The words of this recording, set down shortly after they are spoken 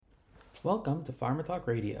Welcome to Pharma Talk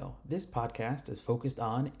Radio. This podcast is focused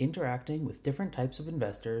on interacting with different types of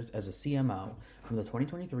investors as a CMO from the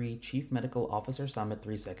 2023 Chief Medical Officer Summit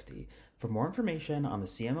 360. For more information on the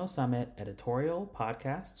CMO Summit, editorial,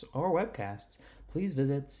 podcasts, or webcasts, please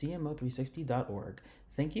visit cmo360.org.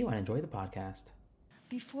 Thank you and enjoy the podcast.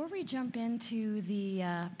 Before we jump into the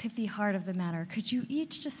pithy heart of the matter, could you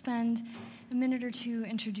each just spend a minute or two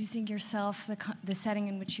introducing yourself, the setting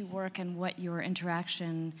in which you work, and what your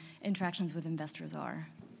interactions with investors are?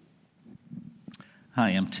 Hi,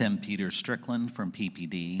 I'm Tim Peter Strickland from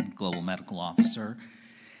PPD, Global Medical Officer,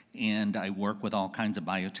 and I work with all kinds of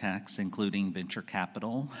biotechs, including venture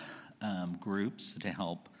capital groups, to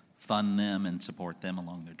help fund them and support them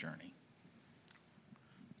along their journey.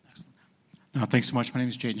 Thanks so much. My name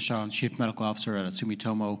is Jaden Shaw. I'm Chief Medical Officer at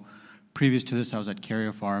Sumitomo. Previous to this, I was at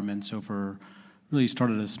Karyopharm, and so really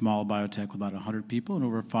started a small biotech with about 100 people, and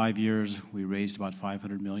over 5 years, we raised about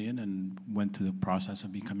 $500 million and went through the process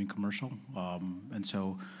of becoming commercial. And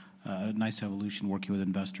so a nice evolution working with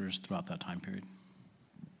investors throughout that time period.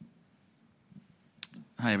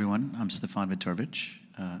 Hi, everyone. I'm Stefan Vitorovich.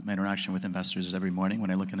 My interaction with investors is every morning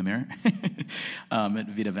when I look in the mirror. At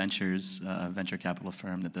Vita Ventures, a venture capital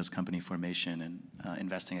firm that does company formation and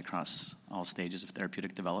investing across all stages of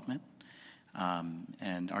therapeutic development.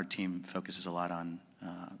 And our team focuses a lot on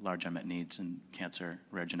large unmet needs in cancer,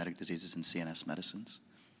 rare genetic diseases, and CNS medicines.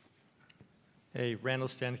 Hey, Randall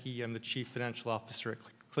Stanke. I'm the Chief Financial Officer at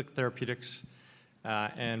Click Therapeutics.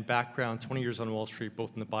 And background, 20 years on Wall Street,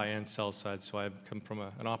 both in the buy and sell side. So I come from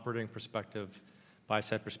an operating perspective,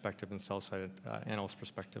 buy-side perspective, and sell-side analyst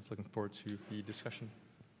perspective. Looking forward to the discussion.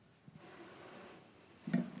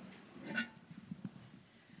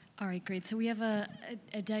 All right, great. So we have a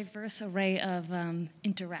diverse array of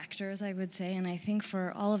interactors, I would say, and I think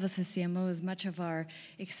for all of us as CMOs, much of our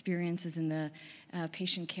experience is in the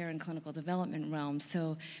patient care and clinical development realm.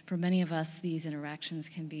 So for many of us, these interactions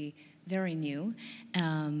can be very new.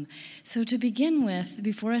 So to begin with,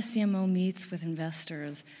 before a CMO meets with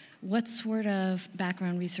investors, what sort of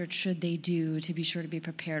background research should they do to be sure to be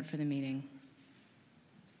prepared for the meeting?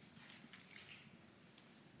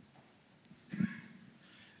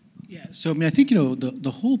 Yeah, so I think,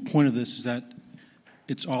 the whole point of this is that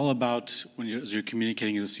it's all about as you're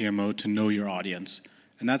communicating as a CMO to know your audience.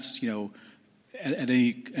 And that's, at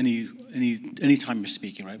any time you're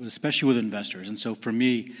speaking, right? But especially with investors. And so for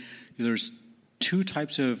me, there's two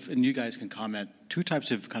types of, and you guys can comment, two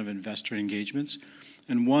types of kind of investor engagements.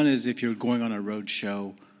 And one is if you're going on a road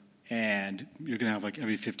show and you're going to have like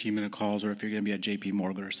every 15-minute calls, or if you're going to be at JP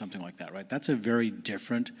Morgan or something like that, right? That's a very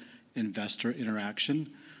different investor interaction.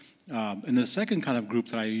 And the second kind of group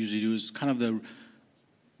that I usually do is kind of the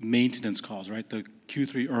maintenance calls, right? The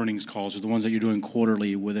Q3 earnings calls are the ones that you're doing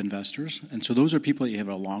quarterly with investors. And so those are people that you have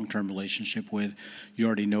a long-term relationship with. You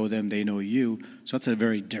already know them, they know you. So that's a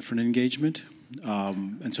very different engagement.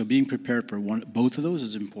 And so being prepared for both of those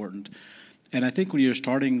is important. And I think when you're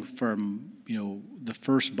starting from, the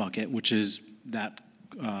first bucket, which is that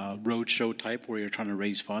roadshow type where you're trying to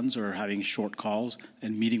raise funds or having short calls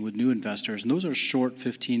and meeting with new investors, and those are short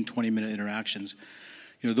 15, 20-minute interactions.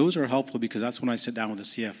 Those are helpful because that's when I sit down with the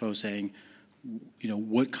CFO saying,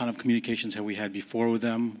 what kind of communications have we had before with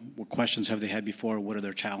them? What questions have they had before? What are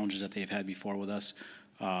their challenges that they've had before with us?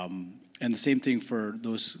 And the same thing for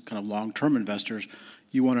those kind of long-term investors.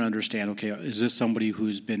 You want to understand, okay, is this somebody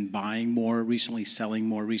who's been buying more recently, selling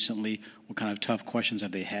more recently? What kind of tough questions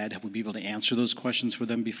have they had? Have we been able to answer those questions for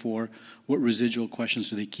them before? What residual questions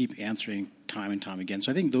do they keep answering time and time again?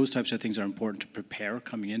 So I think those types of things are important to prepare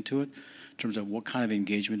coming into it in terms of what kind of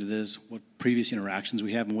engagement it is, what previous interactions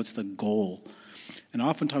we have, and what's the goal. And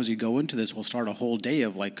oftentimes you go into this, we'll start a whole day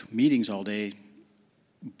of like meetings all day,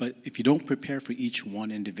 but if you don't prepare for each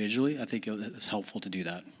one individually, I think it's helpful to do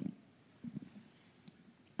that.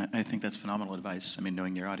 I think that's phenomenal advice. I mean,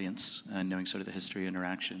 knowing your audience and knowing sort of the history of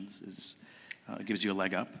interactions gives you a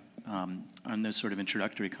leg up. On those sort of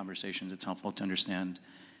introductory conversations, it's helpful to understand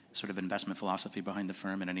sort of investment philosophy behind the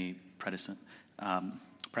firm and any precedent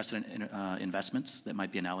investments that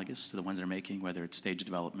might be analogous to the ones they're making, whether it's stage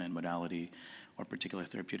development, modality, or particular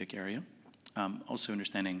therapeutic area. Also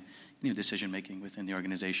understanding decision-making within the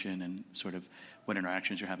organization and sort of what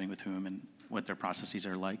interactions you're having with whom and what their processes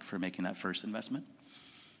are like for making that first investment.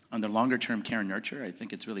 On the longer-term care and nurture, I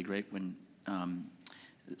think it's really great when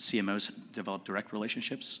CMOs develop direct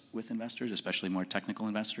relationships with investors, especially more technical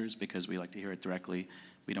investors, because we like to hear it directly.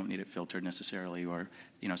 We don't need it filtered necessarily or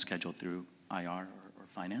scheduled through IR or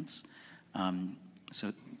finance.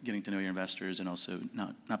 So getting to know your investors and also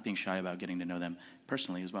not being shy about getting to know them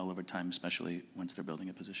personally as well over time, especially once they're building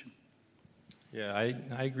a position. Yeah,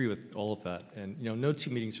 I agree with all of that. And no two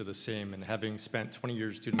meetings are the same. And having spent 20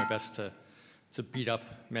 years doing my best to beat up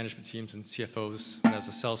management teams and CFOs, and as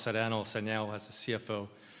a sell-side analyst, I now, as a CFO,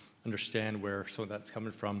 understand where some of that's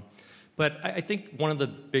coming from. But I think one of the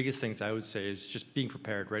biggest things I would say is just being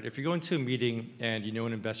prepared, right? If you're going to a meeting and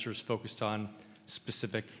an investor is focused on a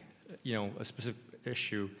specific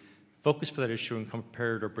issue, focus for that issue and come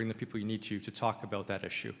prepared, or bring the people you need to talk about that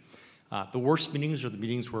issue. The worst meetings are the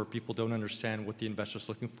meetings where people don't understand what the investor's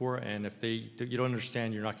looking for, and if you don't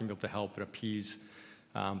understand, you're not going to be able to help and appease.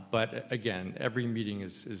 But again, every meeting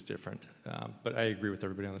is different. But I agree with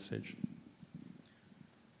everybody on the stage.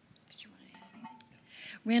 Did you want to add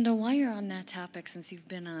anything? Randall, while you're on that topic, since you've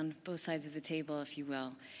been on both sides of the table, if you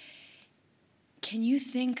will, can you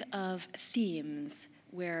think of themes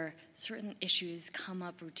where certain issues come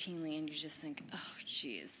up routinely and you just think, oh,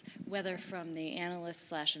 geez, whether from the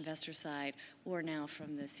analyst/investor side or now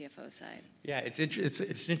from the CFO side? Yeah, it's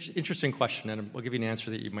an interesting question, and I'll give you an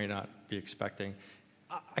answer that you might not be expecting.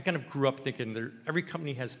 I kind of grew up thinking every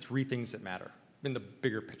company has three things that matter in the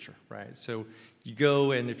bigger picture, right? So you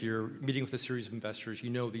go, and if you're meeting with a series of investors,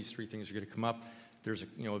 these three things are going to come up. There's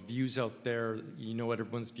views out there, what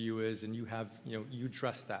everyone's view is, and you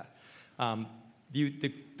address that.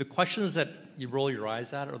 The questions that you roll your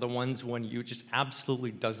eyes at are the ones when it just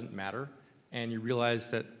absolutely doesn't matter, and you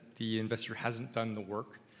realize that the investor hasn't done the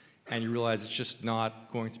work, and you realize it's just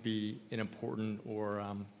not going to be an important or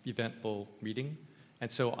eventful meeting. And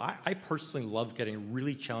so I personally love getting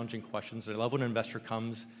really challenging questions. I love when an investor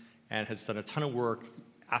comes and has done a ton of work,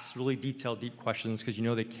 asks really detailed, deep questions, because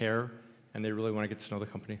they care, and they really want to get to know the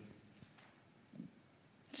company.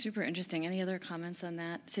 Super interesting. Any other comments on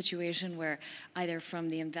that situation where either from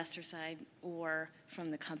the investor side or from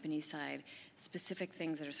the company side, specific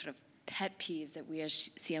things that are sort of pet peeves that we as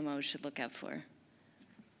CMOs should look out for?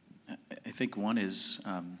 I think one is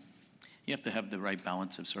you have to have the right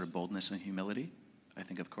balance of sort of boldness and humility. I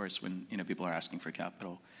think, of course, when people are asking for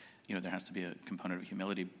capital, there has to be a component of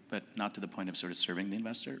humility, but not to the point of sort of serving the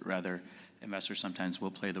investor. Rather, investors sometimes will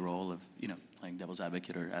play the role of playing devil's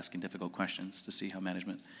advocate or asking difficult questions to see how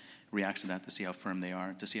management reacts to that, to see how firm they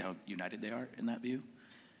are, to see how united they are in that view.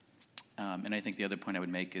 And I think the other point I would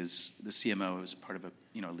make is the CMO is part of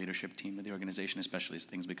a leadership team of the organization, especially as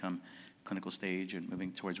things become clinical stage and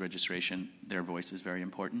moving towards registration. Their voice is very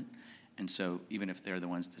important. And so even if they're the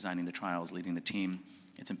ones designing the trials, leading the team,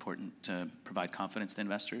 it's important to provide confidence to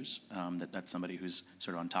investors that that's somebody who's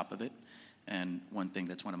sort of on top of it. And one thing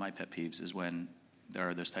that's one of my pet peeves is when there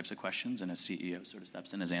are those types of questions and a CEO sort of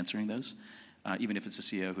steps in as answering those. Even if it's a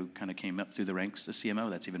CEO who kind of came up through the ranks, the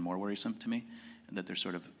CMO, that's even more worrisome to me, that they're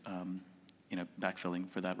sort of backfilling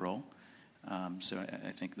for that role. So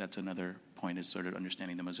I think that's another point, is sort of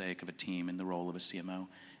understanding the mosaic of a team and the role of a CMO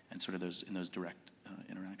and sort of those direct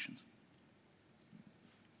interactions.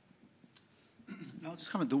 I'll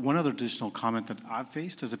just comment. One other additional comment that I've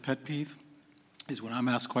faced as a pet peeve is when I'm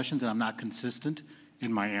asked questions and I'm not consistent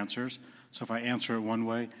in my answers. So if I answer it one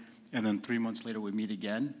way and then 3 months later we meet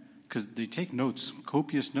again, because they take notes,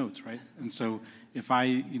 copious notes, right? And so if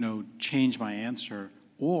I, change my answer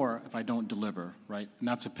or if I don't deliver, right? And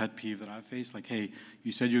that's a pet peeve that I've faced. Like, hey,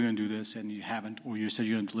 you said you're going to do this and you haven't, or you said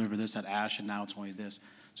you're going to deliver this at ASH and now it's only this.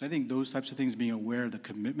 So I think those types of things, being aware of the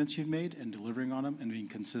commitments you've made and delivering on them and being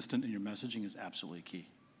consistent in your messaging is absolutely key.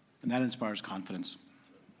 And that inspires confidence.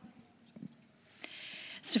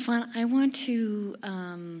 Stefan, I want to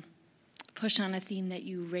push on a theme that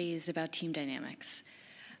you raised about team dynamics.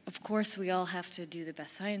 Of course, we all have to do the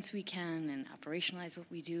best science we can and operationalize what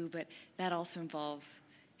we do, but that also involves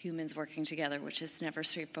humans working together, which is never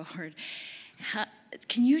straightforward.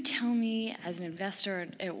 Can you tell me, as an investor,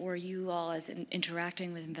 or you all as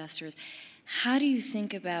interacting with investors, how do you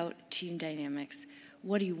think about team dynamics?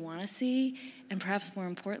 What do you want to see? And perhaps more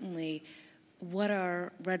importantly, what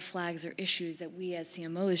are red flags or issues that we as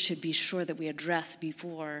CMOs should be sure that we address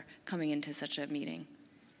before coming into such a meeting?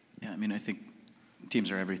 Yeah, I think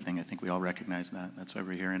teams are everything. I think we all recognize that. That's why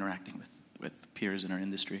we're here interacting with peers in our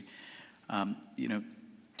industry.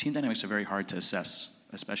 Team dynamics are very hard to assess,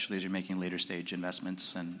 especially as you're making later stage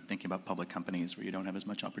investments and thinking about public companies where you don't have as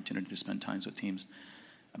much opportunity to spend time with teams.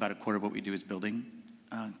 About a quarter of what we do is building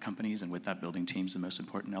companies, and with that, building teams, the most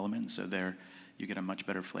important element. So there you get a much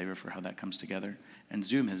better flavor for how that comes together. And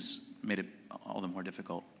Zoom has made it all the more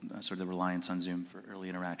difficult, sort of the reliance on Zoom for early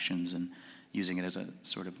interactions and using it as a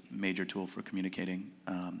sort of major tool for communicating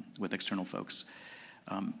with external folks.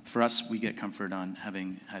 For us, we get comfort on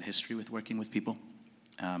having had history with working with people,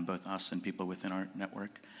 both us and people within our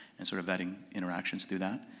network, and sort of vetting interactions through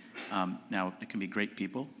that. Now, it can be great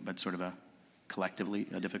people, but sort of a collectively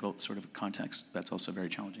a difficult sort of context. That's also very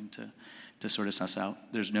challenging to sort of suss out.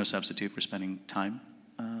 There's no substitute for spending time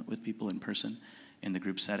with people in person in the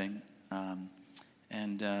group setting.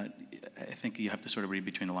 And I think you have to sort of read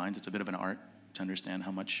between the lines. It's a bit of an art to understand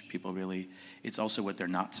how much people really, it's also what they're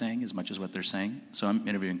not saying as much as what they're saying. So I'm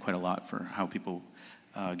interviewing quite a lot for how people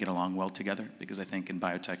get along well together, because I think in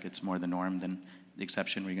biotech it's more the norm than the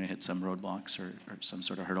exception, where you're going to hit some roadblocks or some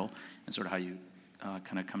sort of hurdle, and sort of how you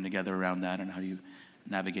kind of come together around that and how you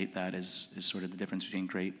navigate that is sort of the difference between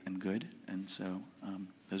great and good. And so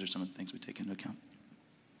those are some of the things we take into account.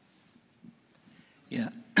 Yeah,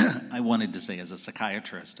 I wanted to say, as a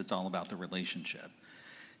psychiatrist, it's all about the relationship,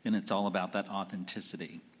 and it's all about that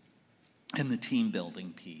authenticity and the team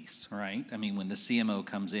building piece, right? I mean, when the CMO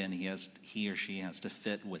comes in, he or she has to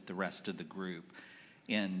fit with the rest of the group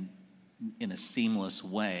in a seamless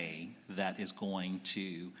way that is going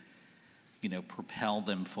to, propel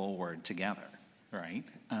them forward together, right?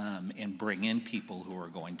 And bring in people who are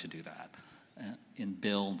going to do that and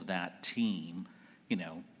build that team,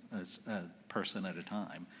 as a person at a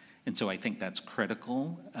time. And so I think that's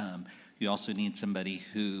critical. You also need somebody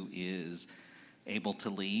who is able to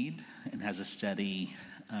lead and has a steady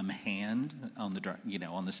hand on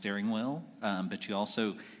the steering wheel. But you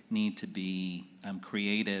also need to be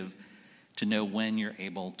creative to know when you're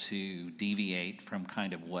able to deviate from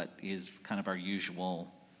kind of what is kind of our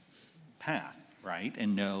usual path, right?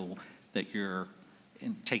 And know that you're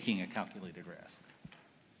taking a calculated risk.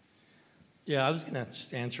 Yeah, I was going to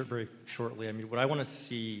just answer it very shortly. I mean, what I want to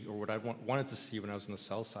see, or what I wanted to see when I was on the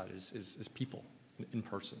sell side is people in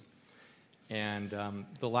person. And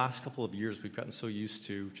the last couple of years, we've gotten so used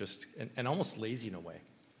to just, and almost lazy in a way,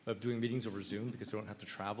 of doing meetings over Zoom because we don't have to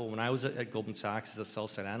travel. When I was at Goldman Sachs as a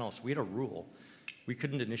sell-side analyst, we had a rule. We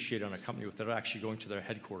couldn't initiate on a company without actually going to their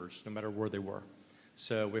headquarters, no matter where they were.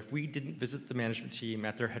 So if we didn't visit the management team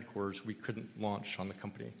at their headquarters, we couldn't launch on the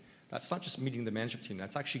company. That's not just meeting the management team.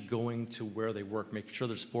 That's actually going to where they work, making sure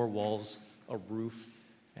there's 4 walls, a roof,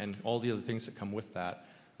 and all the other things that come with that.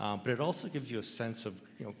 But it also gives you a sense of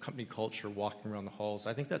company culture, walking around the halls.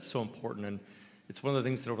 I think that's so important, and it's one of the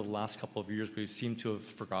things that over the last couple of years we've seemed to have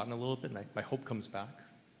forgotten a little bit, and I hope comes back.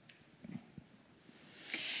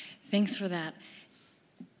 Thanks for that.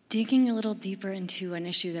 Digging a little deeper into an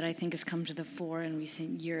issue that I think has come to the fore in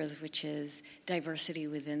recent years, which is diversity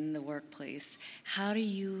within the workplace. How do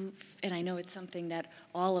you, and I know it's something that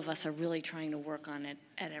all of us are really trying to work on it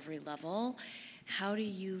at every level, how do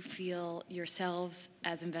you feel yourselves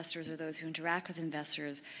as investors or those who interact with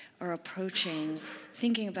investors are approaching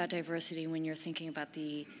thinking about diversity when you're thinking about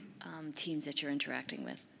the teams that you're interacting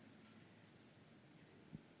with?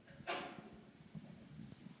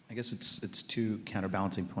 I guess it's 2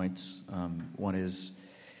 counterbalancing points. One is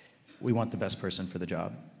we want the best person for the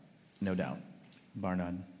job, no doubt, bar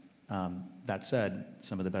none. That said,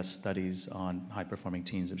 some of the best studies on high-performing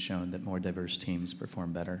teams have shown that more diverse teams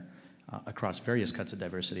perform better across various cuts of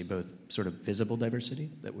diversity, both sort of visible diversity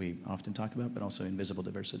that we often talk about, but also invisible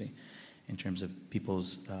diversity in terms of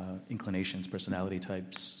people's inclinations, personality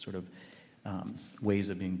types, sort of ways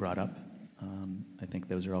of being brought up. I think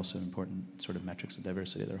those are also important sort of metrics of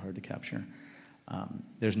diversity that are hard to capture.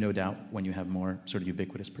 There's no doubt when you have more sort of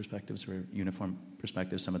ubiquitous perspectives or uniform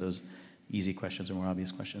perspectives, some of those easy questions or more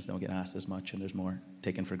obvious questions don't get asked as much, and there's more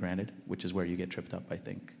taken for granted, which is where you get tripped up, I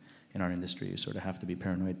think. In our industry, you sort of have to be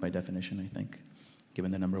paranoid by definition, I think, given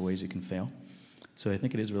the number of ways you can fail. So I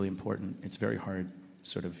think it is really important. It's very hard,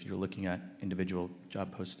 sort of, you're looking at individual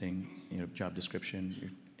job posting, job description,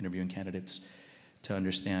 you're interviewing candidates, to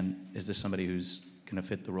understand, is this somebody who's going to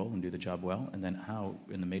fit the role and do the job well? And then how,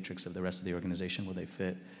 in the matrix of the rest of the organization, will they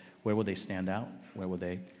fit? Where will they stand out? Where will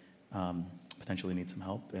they potentially need some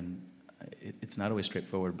help? And it's not always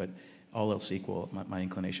straightforward, but all else equal, my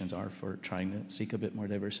inclinations are for trying to seek a bit more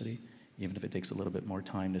diversity, even if it takes a little bit more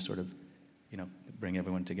time to sort of, bring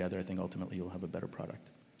everyone together. I think ultimately you'll have a better product.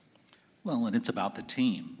 Well, and it's about the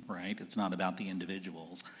team, right? It's not about the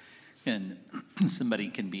individuals. And somebody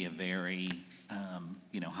can be a very,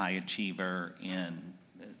 high achiever and,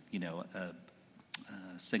 a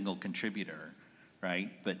single contributor, right?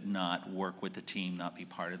 But not work with the team, not be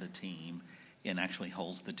part of the team, and actually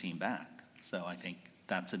holds the team back. So I think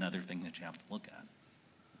that's another thing that you have to look at.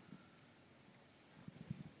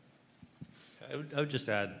 I would just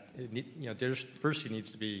add, diversity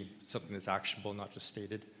needs to be something that's actionable, not just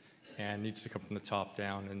stated, and needs to come from the top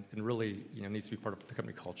down, and really, needs to be part of the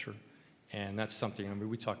company culture. And that's something,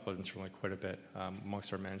 we talk about internally quite a bit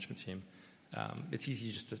amongst our management team. It's easy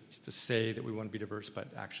just to say that we want to be diverse, but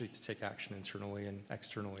actually to take action internally and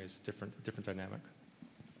externally is a different dynamic.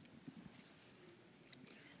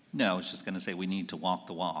 No, I was just going to say we need to walk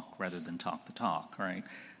the walk rather than talk the talk, right?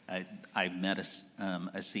 I've met a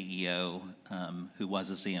CEO who was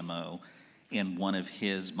a CMO, and one of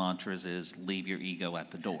his mantras is leave your ego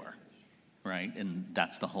at the door, right? And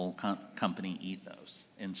that's the whole company ethos.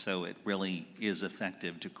 And so it really is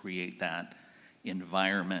effective to create that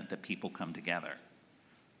environment that people come together.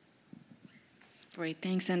 Great,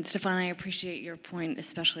 thanks. And Stefan, I appreciate your point,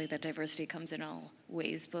 especially that diversity comes in all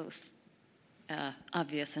ways, both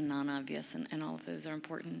obvious and non-obvious, and all of those are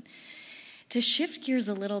important. To shift gears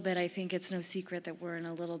a little bit, I think it's no secret that we're in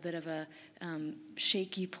a little bit of a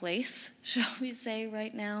shaky place, shall we say,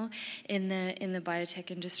 right now in the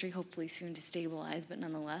biotech industry, hopefully soon to stabilize, but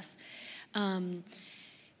nonetheless. In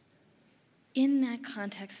that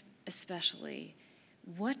context especially,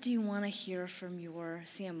 what do you want to hear from your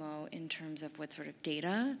CMO in terms of what sort of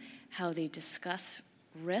data, how they discuss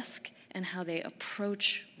risk, and how they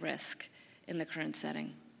approach risk in the current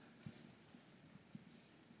setting?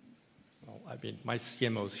 Well, I mean, my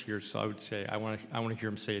CMO's here, so I would say I want to hear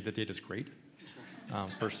him say the data's great,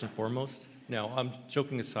 first and foremost. Now,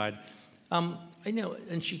 joking aside, I know,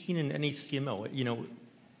 and Shaheen and any CMO,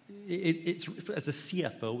 it's as a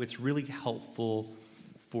CFO, it's really helpful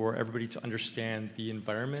for everybody to understand the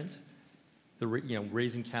environment,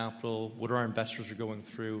 raising capital, what our investors are going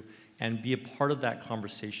through, and be a part of that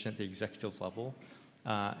conversation at the executive level.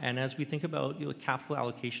 And as we think about capital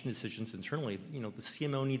allocation decisions internally, the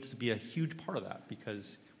CMO needs to be a huge part of that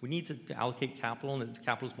because we need to allocate capital, and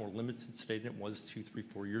capital is more limited today than it was 2, 3,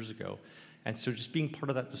 4 years ago. And so just being part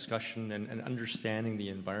of that discussion and understanding the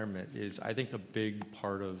environment is, I think, a big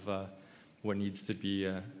part of what needs to be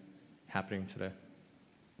happening today.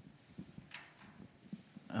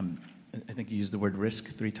 I think you used the word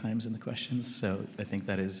risk 3 times in the questions, so I think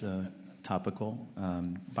that is topical.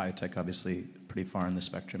 Biotech, obviously, pretty far on the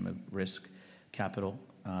spectrum of risk capital.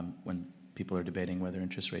 When people are debating whether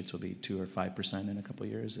interest rates will be 2 or 5% in a couple of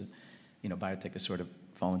years, biotech has sort of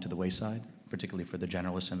fallen to the wayside, particularly for the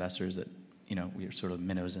generalist investors that, we are sort of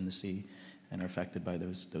minnows in the sea and are affected by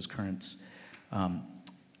those currents.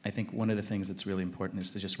 I think one of the things that's really important is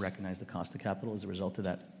to just recognize the cost of capital as a result of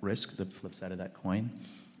that risk, the flip side of that coin,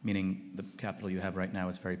 meaning the capital you have right now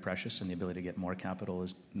is very precious and the ability to get more capital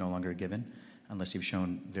is no longer given unless you've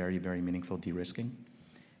shown very, very meaningful de-risking.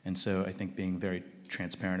 And so I think being very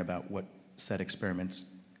transparent about what set experiments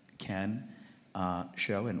can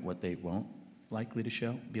show and what they won't be likely to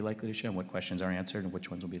show, and what questions are answered and which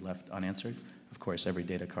ones will be left unanswered. Of course, every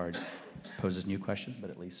data card poses new questions, but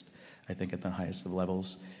at least I think at the highest of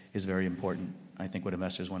levels is very important. I think what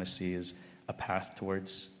investors want to see is a path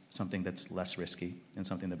towards something that's less risky and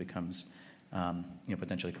something that becomes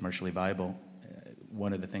potentially commercially viable.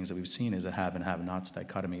 One of the things that we've seen is a have and have-nots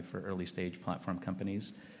dichotomy for early stage platform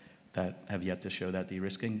companies that have yet to show that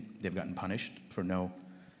de-risking. They've gotten punished for no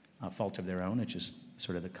fault of their own. It's just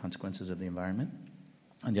sort of the consequences of the environment.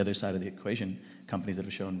 On the other side of the equation, companies that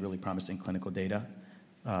have shown really promising clinical data,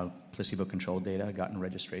 placebo-controlled data, gotten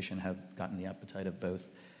registration, have gotten the appetite of both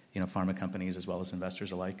pharma companies as well as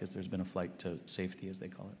investors alike, as there's been a flight to safety, as they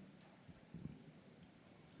call it.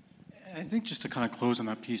 I think just to kind of close on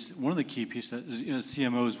that piece, one of the key pieces that is,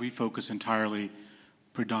 CMOs, we focus entirely,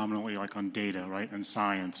 predominantly on data, right, and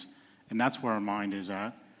science, and that's where our mind is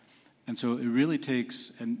at. And so it really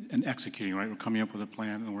takes, and executing, right, we're coming up with a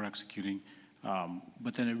plan and we're executing,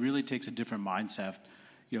 but then it really takes a different mindset.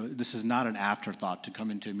 This is not an afterthought to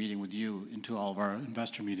come into a meeting with you, into all of our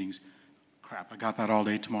investor meetings. Crap, I got that all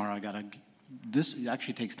day tomorrow. This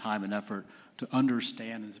actually takes time and effort to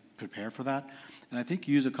understand and prepare for that. And I think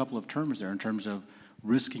you use a couple of terms there in terms of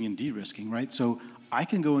risking and de-risking, right? So I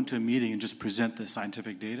can go into a meeting and just present the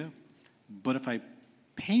scientific data, but if I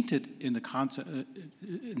paint it in the concept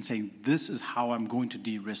and saying this is how I'm going to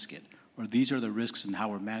de-risk it, or these are the risks and how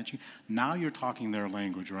we're managing, now you're talking their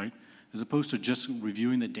language, right? As opposed to just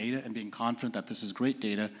reviewing the data and being confident that this is great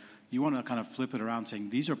data, you want to kind of flip it around saying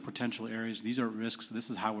these are potential areas, these are risks, this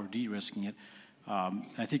is how we're de-risking it.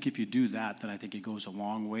 I think if you do that, then I think it goes a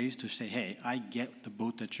long ways to say, hey, I get the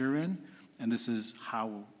boat that you're in, and this is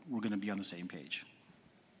how we're going to be on the same page.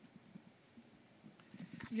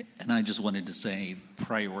 And I just wanted to say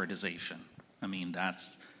prioritization. I mean,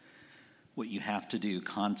 that's what you have to do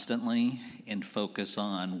constantly and focus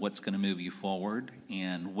on what's going to move you forward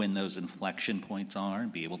and when those inflection points are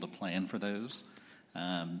and be able to plan for those.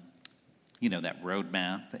 That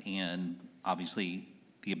roadmap and obviously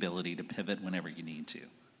the ability to pivot whenever you need to.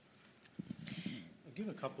 Maybe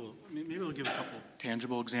I'll give a couple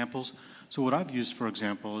tangible examples. So what I've used, for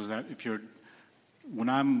example, is that when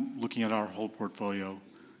I'm looking at our whole portfolio,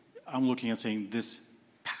 I'm looking at saying this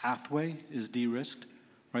pathway is de-risked,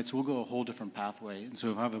 right? So we'll go a whole different pathway. And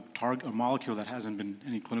so if I have a molecule that hasn't been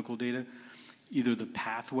any clinical data, either the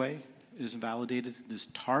pathway is validated, this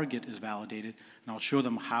target is validated, and I'll show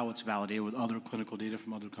them how it's validated with other clinical data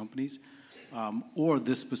from other companies, or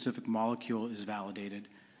this specific molecule is validated,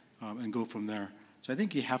 and go from there. So I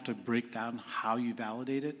think you have to break down how you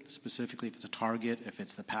validate it, specifically if it's a target, if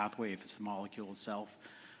it's the pathway, if it's the molecule itself.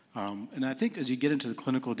 And I think as you get into the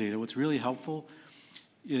clinical data, what's really helpful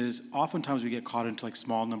is oftentimes we get caught into like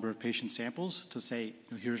small number of patient samples to say, you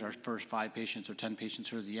know, here's our first 5 patients or 10 patients,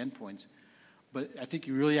 here's the endpoints. But I think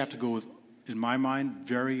you really have to go with, in my mind,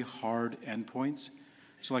 very hard endpoints.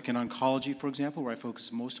 So like in oncology, for example, where I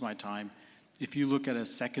focus most of my time, if you look at a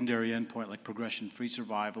secondary endpoint like progression-free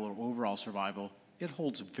survival or overall survival, it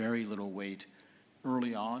holds very little weight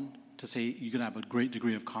early on to say you're going to have a great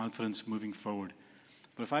degree of confidence moving forward.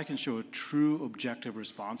 But if I can show a true objective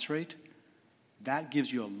response rate, that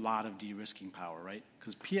gives you a lot of de-risking power, right?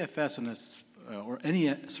 Because PFS in or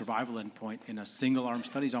any survival endpoint in a single-arm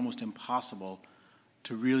study is almost impossible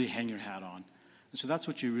to really hang your hat on. And so that's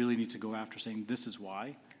what you really need to go after, saying this is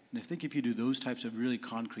why. And I think if you do those types of really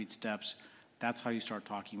concrete steps, that's how you start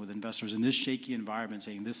talking with investors in this shaky environment,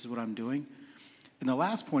 saying this is what I'm doing. And the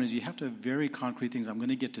last point is you have to have very concrete things. I'm going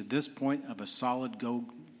to get to this point of a solid go,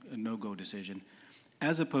 no-go decision,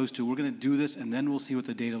 as opposed to we're going to do this and then we'll see what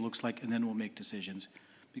the data looks like and then we'll make decisions.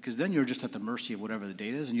 Because then you're just at the mercy of whatever the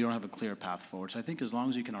data is and you don't have a clear path forward. So I think as long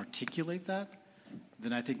as you can articulate that,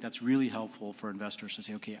 then I think that's really helpful for investors to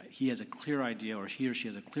say, okay, he has a clear idea or he or she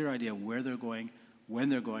has a clear idea where they're going, when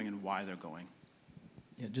they're going, and why they're going.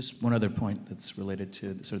 Yeah, just one other point that's related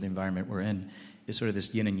to sort of the environment we're in is sort of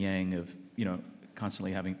this yin and yang of, you know,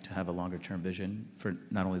 constantly having to have a longer-term vision for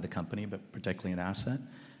not only the company, but particularly an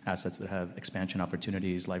assets that have expansion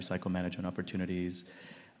opportunities, life cycle management opportunities,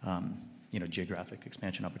 you know, geographic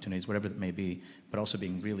expansion opportunities, whatever it may be, but also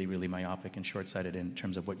being really, really myopic and short-sighted in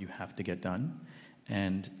terms of what you have to get done.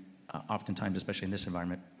 And oftentimes, especially in this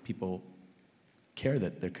environment, people care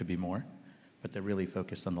that there could be more, but they're really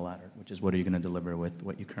focused on the latter, which is what are you going to deliver with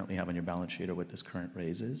what you currently have on your balance sheet or what this current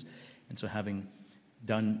raise is. And so having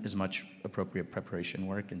done as much appropriate preparation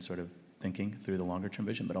work and sort of thinking through the longer-term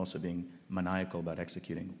vision, but also being maniacal about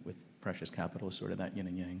executing with precious capital is sort of that yin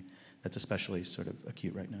and yang that's especially sort of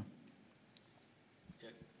acute right now.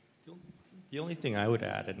 The only thing I would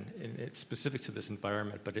add, and it's specific to this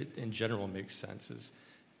environment, but it in general makes sense, is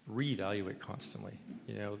reevaluate constantly.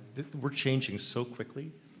 You know, we're changing so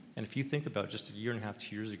quickly, and if you think about just a year and a half,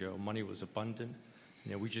 2 years ago, money was abundant.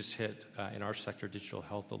 You know, we just hit in our sector, digital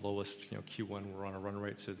health, the lowest. You know, Q1 we're on a run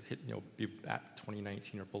rate to hit, you know, be at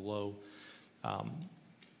 2019 or below.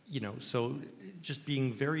 You know, so just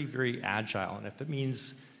being very, very agile, and if it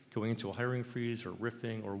means going into a hiring freeze or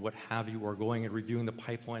riffing or what have you, or going and reviewing the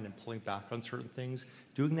pipeline and pulling back on certain things,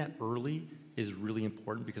 doing that early is really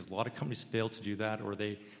important because a lot of companies fail to do that, or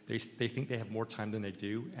they think they have more time than they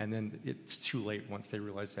do, and then it's too late once they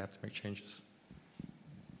realize they have to make changes.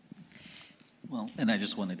 Well, and I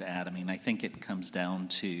just wanted to add, I mean, I think it comes down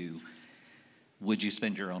to, would you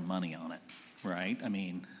spend your own money on it, right? I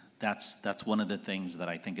mean, that's one of the things that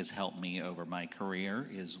I think has helped me over my career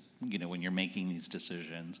is, you know, when you're making these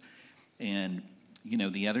decisions. And, you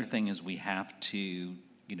know, the other thing is we have to,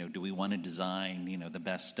 you know, do we want to design, you know, the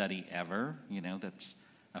best study ever, you know, that's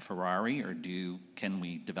a Ferrari, or can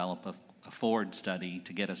we develop a Ford study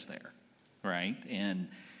to get us there, right? And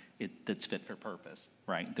that's fit for purpose,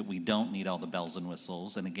 right? That we don't need all the bells and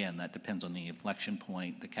whistles. And again, that depends on the inflection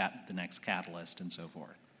point, the next catalyst, and so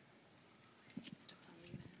forth.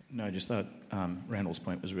 No, I just thought Randall's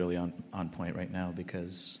point was really on point right now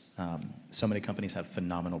because so many companies have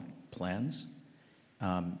phenomenal plans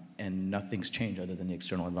and nothing's changed other than the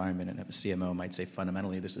external environment. And a CMO might say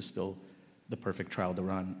fundamentally this is still the perfect trial to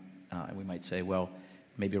run. And we might say, well,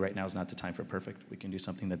 maybe right now is not the time for perfect. We can do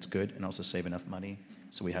something that's good and also save enough money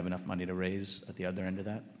so we have enough money to raise at the other end of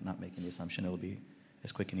that, not making the assumption it'll be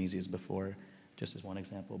as quick and easy as before, just as one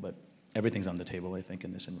example. But everything's on the table, I think,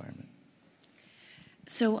 in this environment.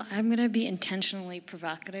 So I'm going to be intentionally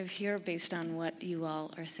provocative here based on what you all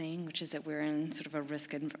are saying, which is that we're in sort of a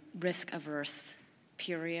risk-averse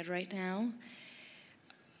period right now.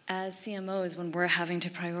 As CMOs, when we're having to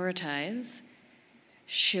prioritize,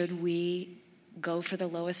 should we go for the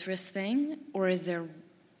lowest risk thing, or is there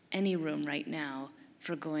any room right now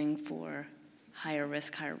for going for higher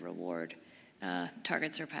risk, higher reward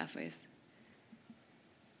targets or pathways?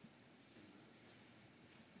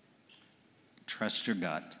 Trust your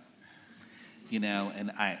gut, you know,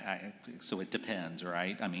 and so it depends,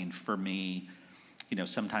 right? I mean, for me, you know,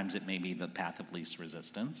 sometimes it may be the path of least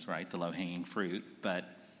resistance, right? The low-hanging fruit, but,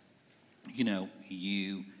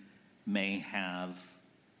 you may have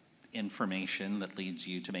information that leads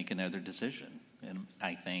you to make another decision. And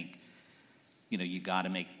I think, you got to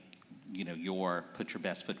make, put your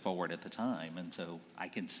best foot forward at the time. And so I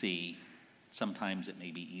can see sometimes it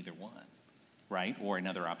may be either one, right? Or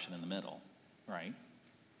another option in the middle, right?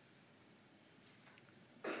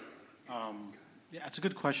 Yeah, it's a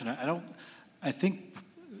good question. I think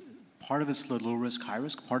part of it's the low risk, high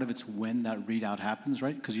risk. Part of it's when that readout happens,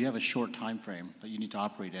 right? Because you have a short time frame that you need to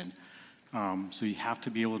operate in. So you have to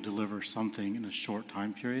be able to deliver something in a short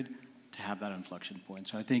time period to have that inflection point.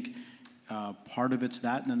 So I think part of it's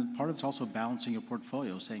that, and then part of it's also balancing your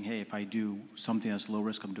portfolio, saying, hey, if I do something that's low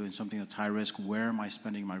risk, I'm doing something that's high risk, where am I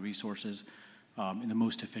spending my resources in the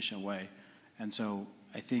most efficient way? And so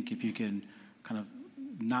I think if you can kind of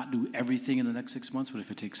not do everything in the next 6 months, but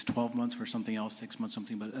if it takes 12 months for something else, 6 months,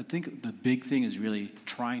 something, but I think the big thing is really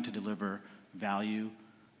trying to deliver value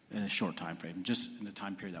in a short time frame, just in the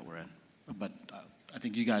time period that we're in. But I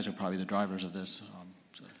think you guys are probably the drivers of this.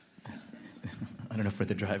 So. I don't know if we're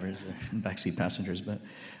the drivers or backseat passengers, but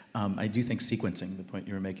I do think sequencing, the point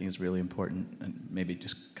you were making, is really important, and maybe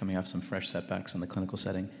just coming off some fresh setbacks in the clinical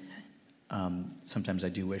setting. Sometimes I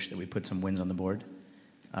do wish that we put some wins on the board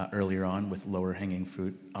earlier on with lower hanging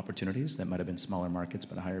fruit opportunities that might have been smaller markets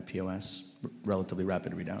but a higher POS, relatively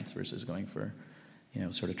rapid readouts versus going for,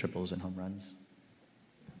 sort of triples and home runs.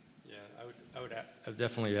 Yeah, I would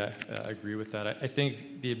definitely agree with that. I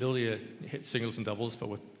think the ability to hit singles and doubles, but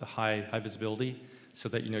with the high visibility, so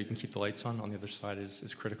that you can keep the lights on the other side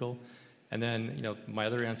is critical. And then my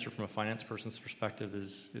other answer from a finance person's perspective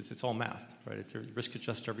is it's all math, right? It's risk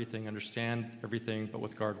adjust everything, understand everything, but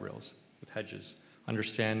with guardrails, with hedges.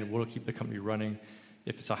 Understand what will keep the company running.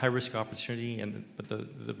 If it's a high-risk opportunity, but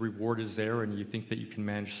the reward is there and you think that you can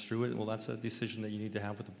manage through it, well, that's a decision that you need to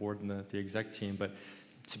have with the board and the exec team. But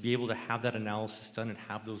to be able to have that analysis done and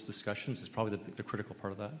have those discussions is probably the critical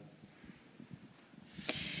part of that.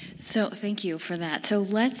 So thank you for that. So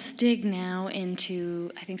let's dig now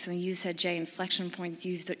into, I think something you said, Jay, inflection points.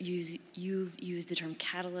 You've used the term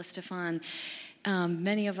catalyst, Stefan.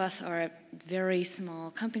 Many of us are at very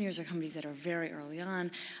small companies or companies that are very early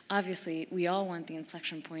on. Obviously, we all want the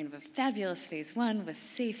inflection point of a fabulous phase 1 with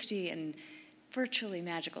safety and virtually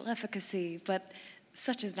magical efficacy, but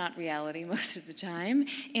such is not reality most of the time,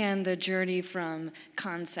 and the journey from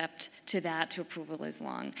concept to that to approval is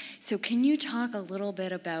long. So can you talk a little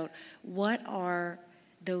bit about what are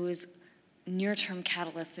those near-term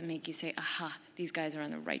catalysts that make you say, aha, these guys are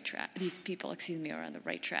on the right track, these people, are on the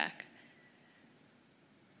right track?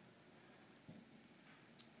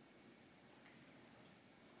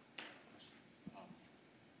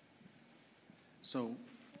 So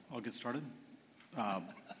I'll get started.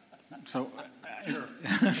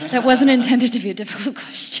 That wasn't intended to be a difficult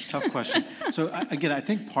question. Tough question. So again, I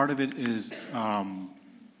think part of it is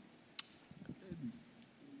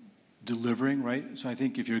delivering, right? So I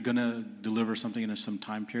think if you're going to deliver something in some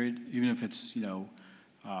time period, even if it's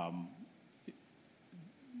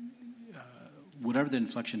whatever the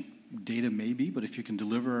inflection data may be, but if you can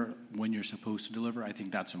deliver when you're supposed to deliver, I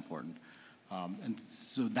think that's important. And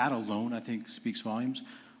so that alone, I think, speaks volumes.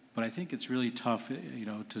 But I think it's really tough,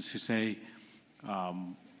 to say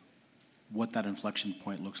what that inflection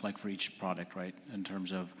point looks like for each product, right? In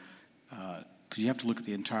terms of, because you have to look at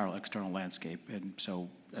the entire external landscape. And so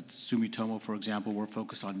at Sumitomo, for example, we're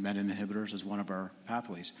focused on menin inhibitors as one of our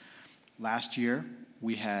pathways. Last year,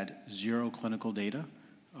 we had 0 clinical data,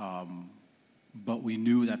 but we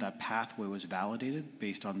knew that pathway was validated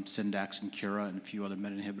based on Syndax and Cura and a few other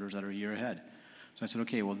menin inhibitors that are a year ahead. So I said,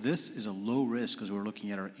 okay, well, this is a low risk because we're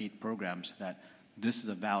looking at our 8 programs, that this is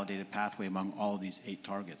a validated pathway among all of these 8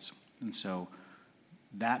 targets. And so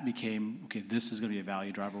that became, okay, this is going to be a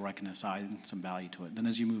value driver where I can assign some value to it. Then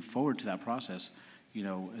as you move forward to that process,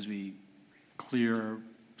 as we clear,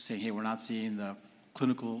 say, hey, we're not seeing the the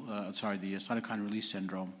cytokine release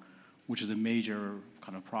syndrome, which is a major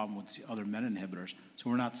kind of problem with the other menin inhibitors. So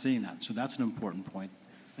we're not seeing that. So that's an important point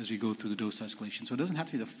as we go through the dose escalation. So it doesn't have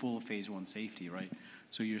to be the full phase 1 safety, right?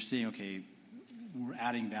 So you're seeing, okay, we're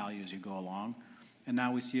adding value as you go along. And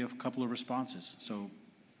now we see a couple of responses. So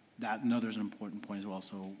that another is an important point as well.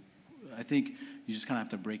 So I think you just kind of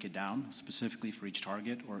have to break it down specifically for each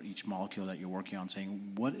target or each molecule that you're working on,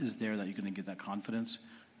 saying what is there that you're going to get that confidence,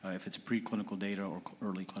 if it's preclinical data or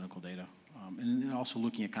early clinical data. And then also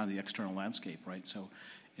looking at kind of the external landscape, right? So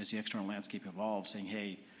as the external landscape evolves, saying,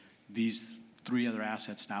 hey, these 3 other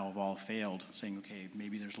assets now have all failed, saying, okay,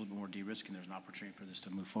 maybe there's a little bit more de-risking. There's an opportunity for this to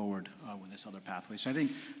move forward with this other pathway. So I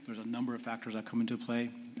think there's a number of factors that come into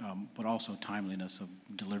play, but also timeliness of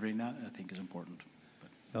delivering that, I think, is important.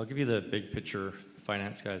 I'll give you the big picture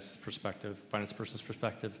finance guy's perspective, finance person's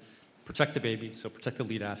perspective. Protect the baby, so protect the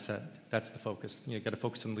lead asset. That's the focus. You got to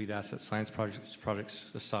focus on lead asset, science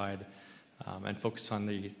projects aside, and focus on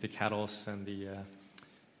the catalysts and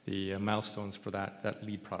the milestones for that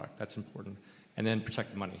lead product. That's important. And then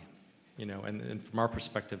protect the money. And from our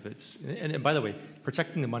perspective, and by the way,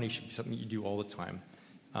 protecting the money should be something you do all the time.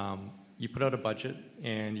 You put out a budget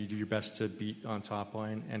and you do your best to beat on top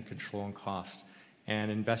line and control on costs.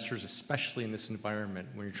 And investors, especially in this environment,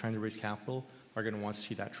 when you're trying to raise capital, are going to want to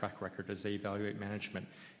see that track record as they evaluate management.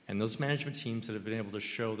 And those management teams that have been able to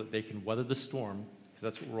show that they can weather the storm, because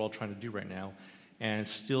that's what we're all trying to do right now, and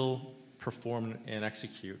still perform and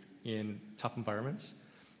execute in tough environments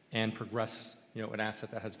and progress an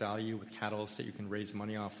asset that has value with catalysts that you can raise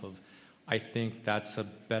money off of, I think that's a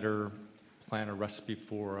better plan or recipe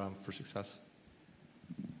for success.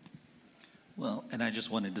 Well, and I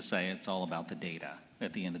just wanted to say it's all about the data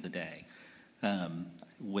at the end of the day.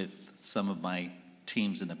 With some of my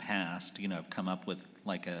teams in the past, I've come up with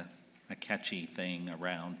like a catchy thing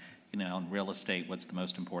around, in real estate, what's the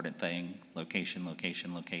most important thing? Location,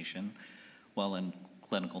 location, location. Well, in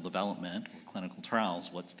clinical development, or clinical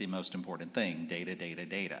trials, what's the most important thing? Data, data,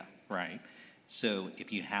 data, right? So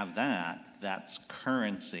if you have that, that's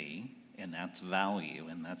currency, and that's value,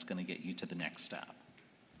 and that's going to get you to the next step.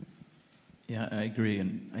 Yeah, I agree,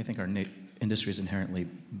 and I think our industry is inherently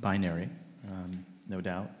binary, no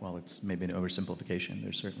doubt. While it's maybe an oversimplification,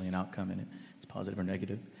 there's certainly an outcome in it. It's positive or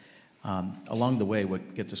negative. Along the way,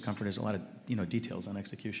 what gets us comfort is a lot of details on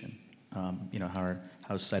execution.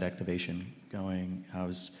 How's site activation going?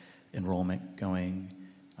 How's enrollment going?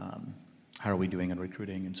 How are we doing on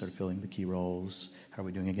recruiting and sort of filling the key roles? How are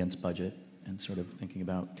we doing against budget and sort of thinking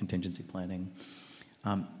about contingency planning?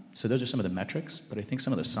 So those are some of the metrics, but I think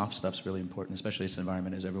some of the soft stuff's really important, especially in this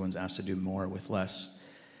environment as everyone's asked to do more with less.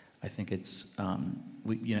 I think it's, and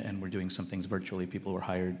we're doing some things virtually. People were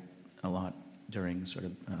hired a lot during sort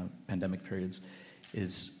of pandemic periods.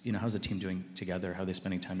 How's the team doing together? How are they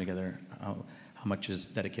spending time together? How much is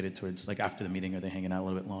dedicated towards, like after the meeting, are they hanging out a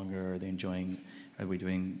little bit longer? Are we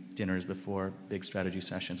doing dinners before big strategy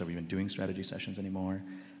sessions? Are we even doing strategy sessions anymore?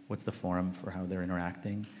 What's the forum for how they're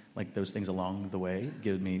interacting? Like those things along the way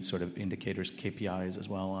give me sort of indicators, KPIs as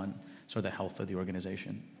well on sort of the health of the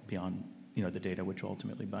organization beyond, the data, which are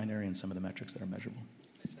ultimately binary, and some of the metrics that are measurable.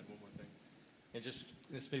 I said one more thing. And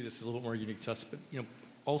maybe this is a little bit more unique to us, but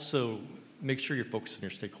also make sure you're focused on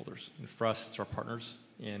your stakeholders. And for us, it's our partners,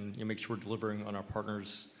 and make sure we're delivering on our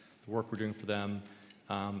partners, the work we're doing for them,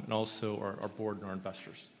 and also our board and our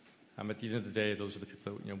investors. At the end of the day, those are the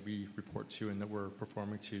people that we report to and that we're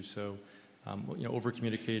performing to. So, over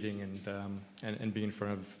communicating and being in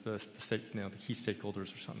front of the key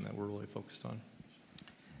stakeholders are something that we're really focused on.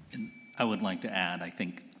 And I would like to add, I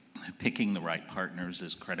think picking the right partners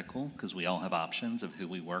is critical because we all have options of who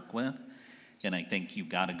we work with. And I think you've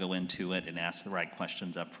got to go into it and ask the right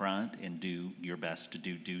questions up front and do your best to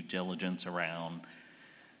do due diligence around,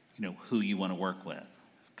 who you want to work with.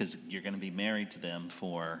 Because you're going to be married to them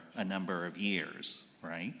for a number of years,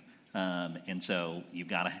 right? And so you've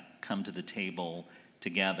got to come to the table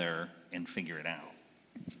together and figure it out.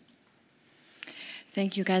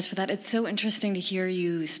 Thank you guys for that. It's so interesting to hear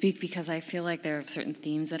you speak because I feel like there are certain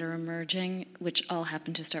themes that are emerging, which all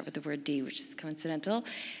happen to start with the word D, which is coincidental.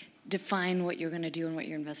 Define what you're going to do and what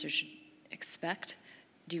your investors should expect,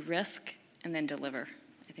 de-risk, and then deliver.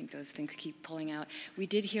 I think those things keep pulling out. We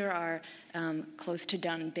did hear our close to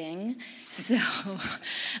done bing. So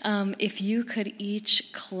if you could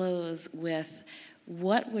each close with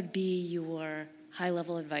what would be your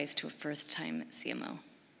high-level advice to a first-time CMO?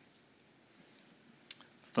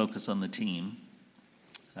 Focus on the team.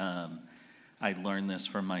 I learned this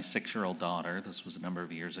from my 6-year-old daughter. This was a number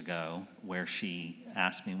of years ago, where she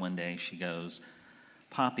asked me one day, she goes,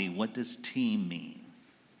 "Poppy, what does team mean?"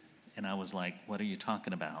 And I was like, "What are you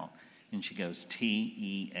talking about?" And she goes,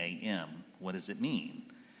 TEAM. What does it mean?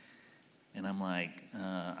 And I'm like,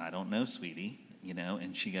 I don't know, sweetie.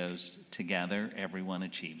 And she goes, together, everyone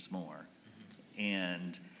achieves more. Mm-hmm.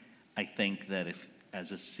 And I think that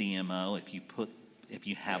as a CMO, if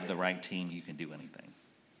you have the right team, you can do anything.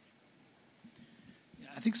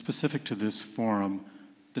 I think specific to this forum,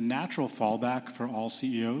 the natural fallback for all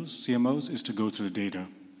CMOs, is to go through the data.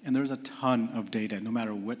 And there's a ton of data, no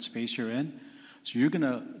matter what space you're in. So you're going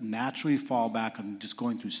to naturally fall back on just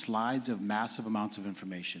going through slides of massive amounts of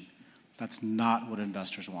information. That's not what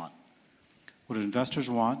investors want. What investors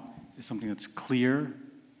want is something that's clear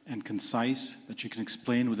and concise, that you can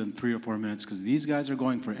explain within 3 or 4 minutes, because these guys are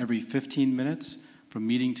going for every 15 minutes from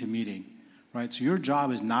meeting to meeting, right? So your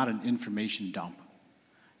job is not an information dump,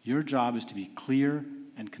 Your job is to be clear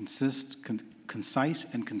and concise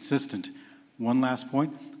and consistent. One last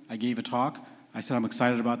point. I gave a talk. I said I'm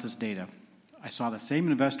excited about this data. I saw the same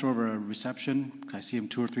investor over a reception. I see him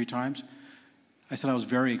 2 or 3 times. I said I was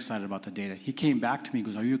very excited about the data. He came back to me and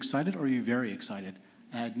goes, are you excited or are you very excited?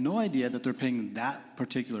 And I had no idea that they're paying that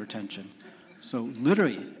particular attention. So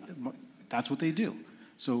literally, that's what they do.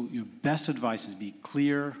 So your best advice is be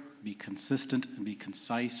clear, be consistent, and be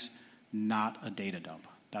concise, not a data dump.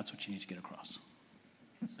 That's what you need to get across.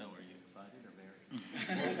 So are you excited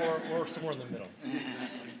or very? or somewhere in the middle.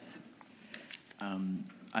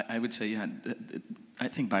 I would say, yeah, I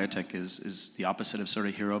think biotech is the opposite of sort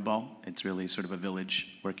of hero ball. It's really sort of a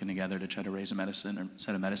village working together to try to raise a medicine or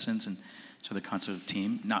set of medicines, and so the concept of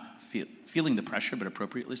team, not feeling the pressure, but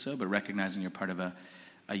appropriately so, but recognizing you're part of a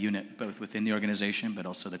unit both within the organization, but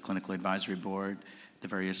also the clinical advisory board, the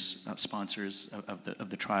various sponsors of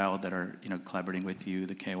the trial that are collaborating with you,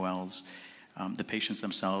 the KOLs, the patients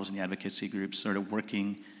themselves, and the advocacy groups, sort of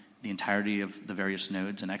working the entirety of the various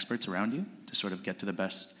nodes and experts around you to sort of get to the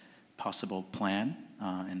best possible plan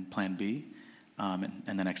and plan B,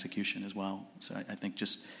 and then execution as well. So I think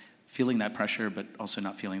just feeling that pressure, but also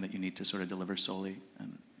not feeling that you need to sort of deliver solely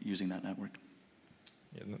and using that network.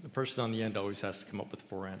 Yeah, the person on the end always has to come up with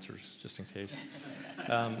 4 answers, just in case.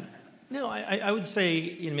 No, I would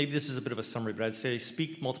say, maybe this is a bit of a summary, but I'd say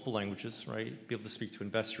speak multiple languages, right? Be able to speak to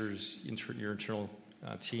investors, your internal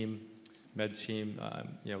team, med team,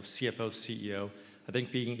 CFO, CEO. I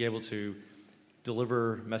think being able to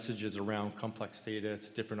deliver messages around complex data to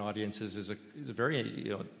different audiences is a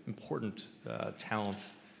very important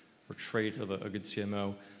talent or trait of a good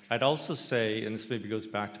CMO. I'd also say, and this maybe goes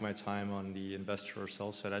back to my time on the investor or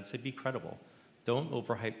sell side, I'd say be credible. Don't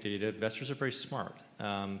overhype data. Investors are very smart.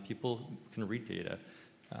 People can read data,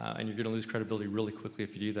 and you're going to lose credibility really quickly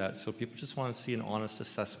if you do that. So people just want to see an honest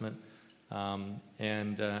assessment,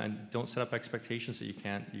 and don't set up expectations that you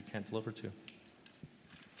can't deliver to.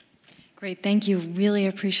 Great, thank you. Really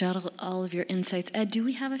appreciate all of your insights. Ed, do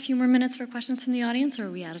we have a few more minutes for questions from the audience, or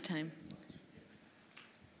are we out of time?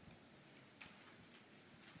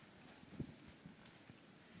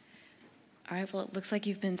 All right, well, it looks like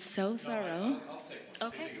you've been so thorough. I'll take one.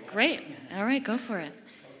 Okay, great. All right, go for it.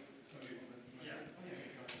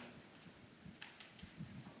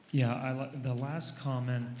 Yeah, the last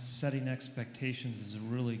comment, setting expectations, is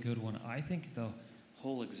a really good one. I think the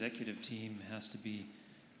whole executive team has to be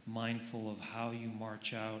mindful of how you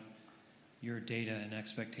march out your data and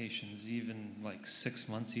expectations, even like 6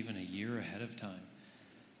 months, even a year ahead of time.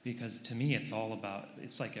 Because to me, it's all about,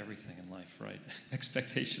 it's like everything in life, right?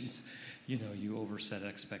 Expectations, you overset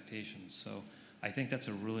expectations. So I think that's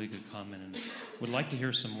a really good comment, and would like to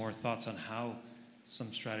hear some more thoughts on how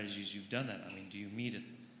some strategies you've done that. I mean, do you meet at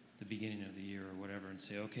the beginning of the year or whatever and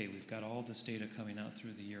say, okay, we've got all this data coming out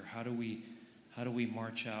through the year. How do we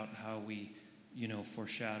march out, how we,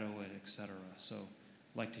 foreshadow it, et cetera? So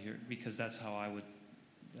like to hear, because that's how I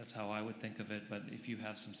would think of it, but if you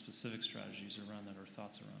have some specific strategies around that or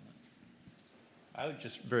thoughts around that. I would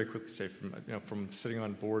just very quickly say from sitting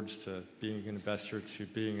on boards to being an investor to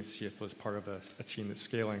being a CFO as part of a team that's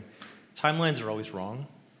scaling, timelines are always wrong.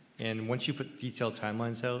 And once you put detailed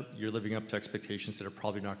timelines out, you're living up to expectations that are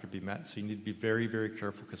probably not going to be met. So you need to be very, very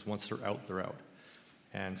careful, because once they're out, they're out.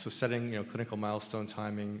 And so setting clinical milestone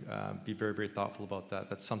timing, be very, very thoughtful about that.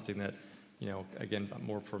 That's something that, again,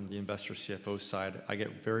 more from the investor CFO side, I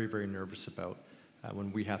get very, very nervous about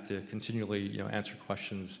when we have to continually answer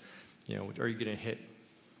questions. Are you going to hit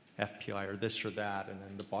FPI or this or that? And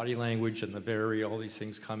then the body language and all these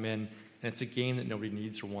things come in, and it's a game that nobody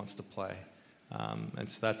needs or wants to play. And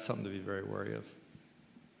so that's something to be very wary of.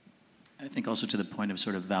 I think also to the point of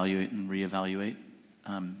sort of evaluate and reevaluate.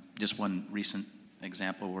 Just one recent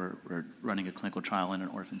example, we're running a clinical trial in an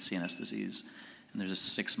orphan CNS disease, and there's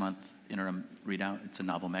a 6-month interim readout. It's a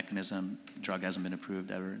novel mechanism. The drug hasn't been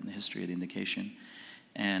approved ever in the history of the indication.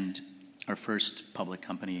 And our first public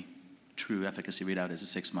company true efficacy readout is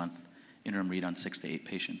a 6-month interim read on 6 to 8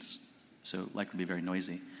 patients. So likely to be very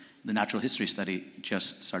noisy. The natural history study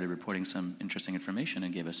just started reporting some interesting information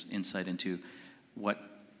and gave us insight into what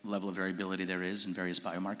level of variability there is in various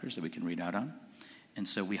biomarkers that we can read out on. And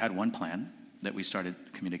so we had one plan that we started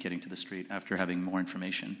communicating to the street after having more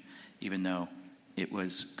information, even though it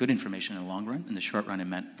was good information in the long run. In the short run, it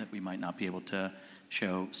meant that we might not be able to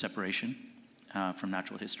show separation from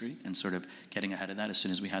natural history, and sort of getting ahead of that as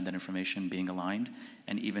soon as we had that information being aligned.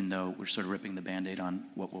 And even though we're sort of ripping the Band-Aid on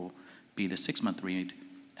what will be the 6-month read,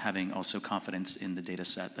 having also confidence in the data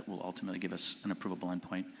set that will ultimately give us an approvable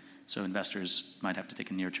endpoint. So investors might have to take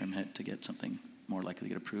a near-term hit to get something more likely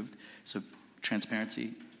to get approved. So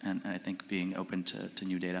transparency, and I think being open to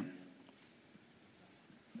new data.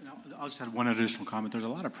 I'll just add one additional comment. There's a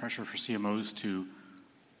lot of pressure for CMOs to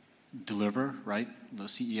deliver, right? The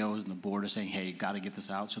CEOs and the board are saying, hey, you got to get this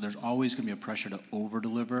out. So there's always going to be a pressure to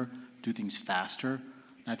over-deliver, do things faster.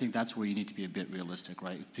 And I think that's where you need to be a bit realistic,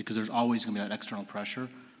 right? Because there's always going to be that external pressure.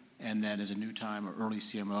 And then as a new time or early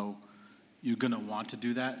CMO, you're going to want to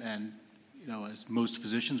do that. And, as most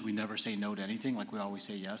physicians, we never say no to anything. Like we always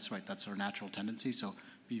say yes, right? That's our natural tendency. So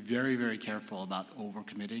be very, very careful about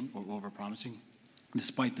over-committing or over-promising,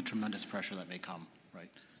 despite the tremendous pressure that may come, right?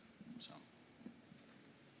 So.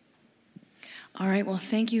 All right, well,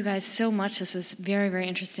 thank you guys so much. This was very, very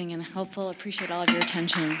interesting and helpful. Appreciate all of your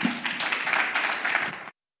attention.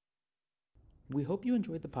 We hope you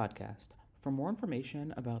enjoyed the podcast. For more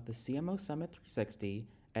information about the CMO Summit 360,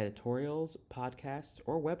 editorials, podcasts,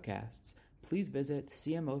 or webcasts, please visit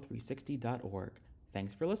cmo360.org.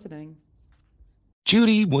 Thanks for listening.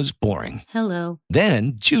 Judy was boring. Hello.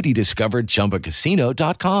 Then Judy discovered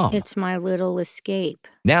ChumbaCasino.com. It's my little escape.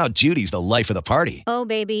 Now Judy's the life of the party. Oh,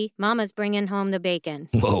 baby, mama's bringing home the bacon.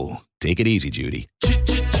 Whoa, take it easy, Judy.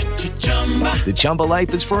 The Chumba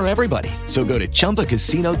life is for everybody. So go to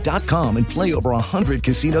ChumbaCasino.com and play over 100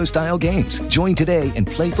 casino-style games. Join today and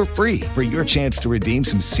play for free for your chance to redeem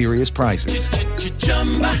some serious prizes.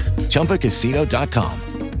 ChumbaCasino.com.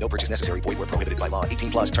 No purchase necessary. Void where prohibited by law.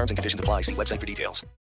 18+ terms and conditions apply. See website for details.